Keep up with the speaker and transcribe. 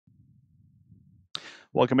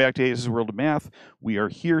Welcome back to Hayes' World of Math. We are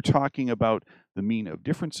here talking about the mean of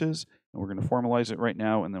differences, and we're going to formalize it right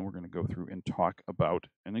now, and then we're going to go through and talk about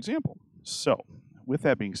an example. So, with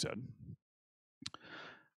that being said,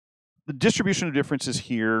 the distribution of differences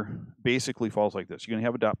here basically falls like this. You're going to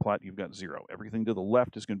have a dot plot, you've got 0. Everything to the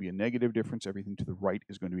left is going to be a negative difference, everything to the right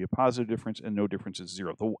is going to be a positive difference, and no difference is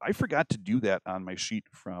 0. Though I forgot to do that on my sheet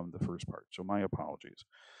from the first part, so my apologies.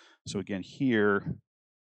 So again, here,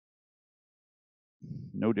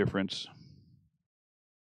 no difference.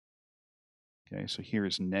 Okay, so here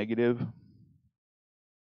is negative.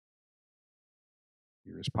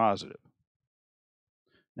 Here is positive.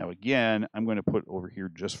 Now again, I'm going to put over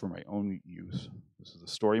here just for my own use. This is the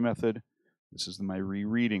story method. This is my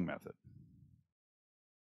rereading method.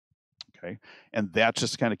 Okay, and that's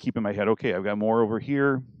just kind of keep in my head, okay, I've got more over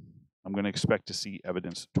here. I'm going to expect to see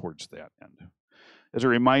evidence towards that end. As a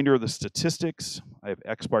reminder of the statistics, I have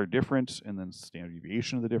X bar difference and then standard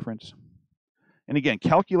deviation of the difference. And again,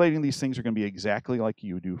 calculating these things are going to be exactly like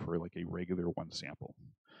you would do for like a regular one sample.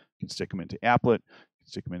 You can stick them into Applet, you can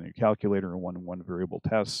stick them in your calculator and one variable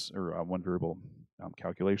tests or one variable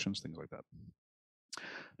calculations, things like that.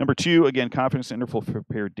 Number 2, again, confidence interval for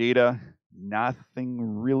paired data. Nothing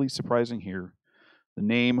really surprising here. The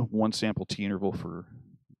name, one sample t interval for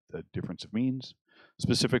the difference of means.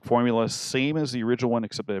 Specific formula, same as the original one,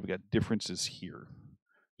 except that I've got differences here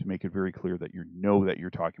to make it very clear that you know that you're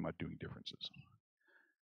talking about doing differences.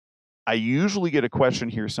 I usually get a question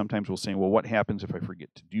here, sometimes we'll say, well, what happens if I forget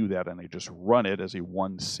to do that and I just run it as a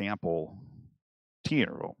one sample t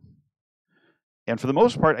interval? And for the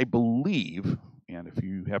most part, I believe, and if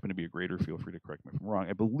you happen to be a grader, feel free to correct me if I'm wrong,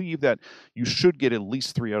 I believe that you should get at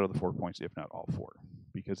least 3 out of the 4 points, if not all 4.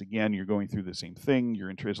 Because again, you're going through the same thing.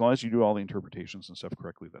 As long as you do all the interpretations and stuff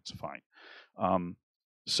correctly, that's fine.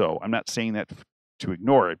 So I'm not saying that to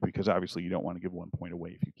ignore it, because obviously you don't want to give 1 point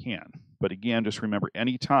away if you can. But again, just remember,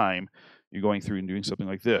 anytime you're going through and doing something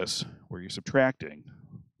like this, where you're subtracting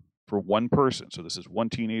for one person, so this is one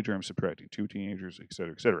teenager, I'm subtracting 2 teenagers, et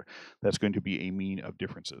cetera, that's going to be a mean of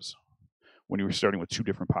differences. When you're starting with 2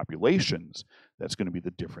 different populations, that's going to be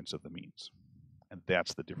the difference of the means. And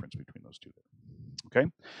that's the difference between those two. Okay,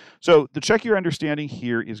 so the check your understanding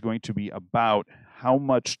here is going to be about how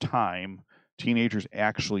much time teenagers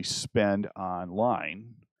actually spend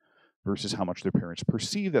online versus how much their parents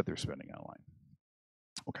perceive that they're spending online.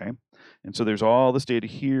 Okay, and so there's all this data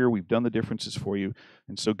here. We've done the differences for you.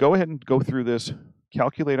 And so go ahead and go through this,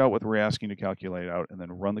 calculate out what we're asking to calculate out, and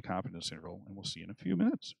then run the confidence interval, and we'll see you in a few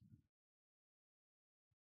minutes.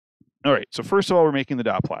 All right, so first of all, we're making the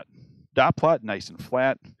dot plot. Dot plot, nice and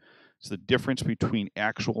flat. It's the difference between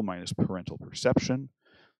actual minus parental perception.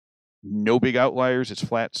 No big outliers, it's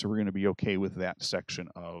flat, so we're going to be okay with that section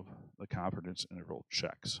of the confidence interval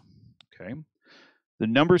checks. Okay. The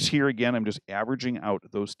numbers here, again, I'm just averaging out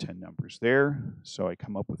those 10 numbers there. So I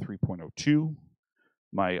come up with 3.02.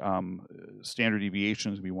 My standard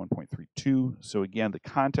deviation is going to be 1.32. So again,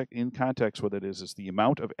 in context, what that is the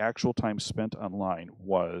amount of actual time spent online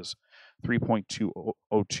was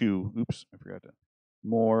 3.202. Oops, I forgot that.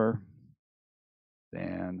 More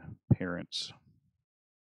than parents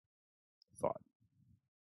thought.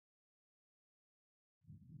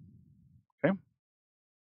 Okay.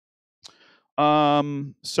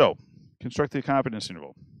 So construct the confidence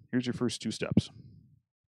interval. Here's your first 2 steps.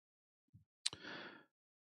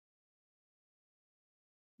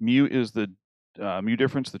 Mu is the mu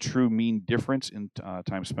difference, the true mean difference in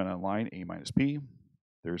time spent online, A minus P.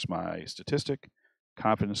 There's my statistic.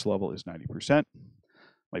 Confidence level is 90%.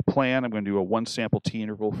 My plan, I'm going to do a 1 sample t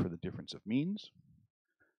interval for the difference of means.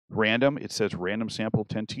 Random, it says random sample of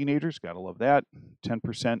 10 teenagers. Gotta love that.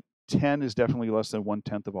 10%. 10 is definitely less than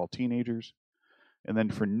 1/10 of all teenagers. And then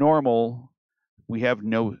for normal, we have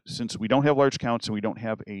since we don't have large counts and we don't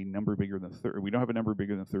have a number bigger than 30, we don't have a number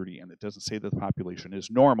bigger than 30, and it doesn't say that the population is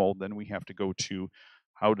normal, then we have to go to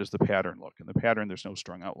how does the pattern look? In the pattern, there's no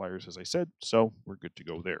strong outliers, as I said, so we're good to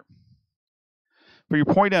go there. For your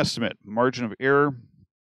point estimate, margin of error,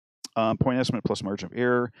 point estimate plus margin of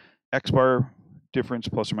error, X bar difference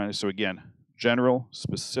plus or minus. So again, general,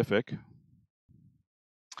 specific.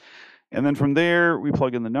 And then from there, we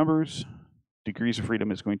plug in the numbers. Degrees of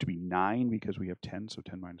freedom is going to be 9 because we have 10, so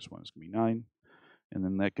 10 minus 1 is going to be 9. And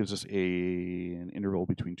then that gives us an interval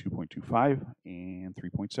between 2.25 and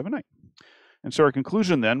 3.79. And so our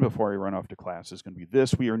conclusion then, before I run off to class, is going to be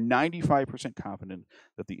this. We are 95% confident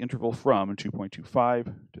that the interval from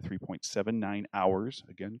 2.25 to 3.79 hours,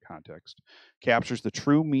 again, context, captures the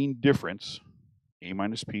true mean difference, A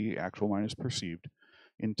minus P, actual minus perceived,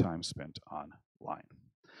 in time spent online.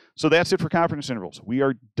 So that's it for confidence intervals. We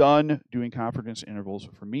are done doing confidence intervals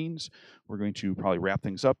for means. We're going to probably wrap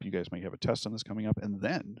things up. You guys might have a test on this coming up, and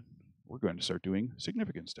then we're going to start doing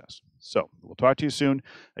significance tests. So we'll talk to you soon.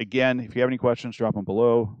 Again, if you have any questions, drop them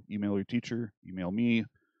below. Email your teacher, email me,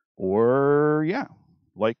 or yeah,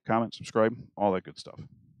 like, comment, subscribe, all that good stuff.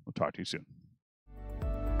 We'll talk to you soon.